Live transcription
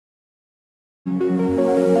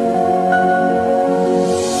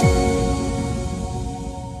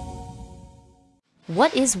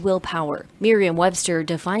What is willpower? Merriam-Webster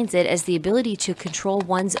defines it as the ability to control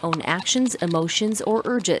one's own actions, emotions, or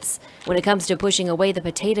urges. When it comes to pushing away the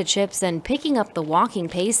potato chips and picking up the walking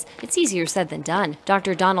pace, it's easier said than done.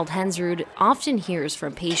 Dr. Donald Hensrud often hears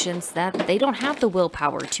from patients that they don't have the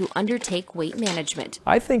willpower to undertake weight management.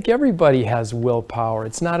 I think everybody has willpower.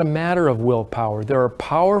 It's not a matter of willpower. There are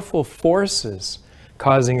powerful forces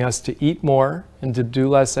causing us to eat more and to do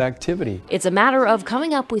less activity. It's a matter of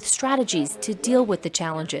coming up with strategies to deal with the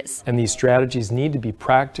challenges. And these strategies need to be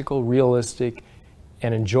practical, realistic,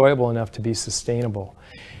 and enjoyable enough to be sustainable.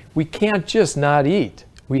 We can't just not eat.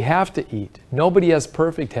 We have to eat. Nobody has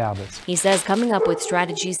perfect habits. He says coming up with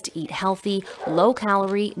strategies to eat healthy,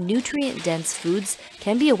 low-calorie, nutrient-dense foods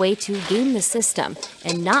can be a way to game the system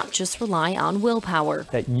and not just rely on willpower.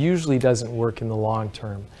 That usually doesn't work in the long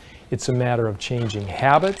term. It's a matter of changing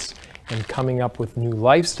habits and coming up with new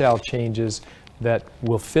lifestyle changes that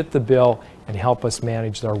will fit the bill and help us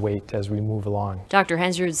manage our weight as we move along. Dr.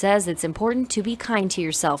 Hensrud says it's important to be kind to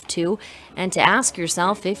yourself too, and to ask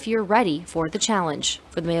yourself if you're ready for the challenge.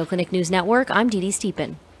 For the Mayo Clinic News Network, I'm Dee Dee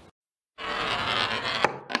Stephen.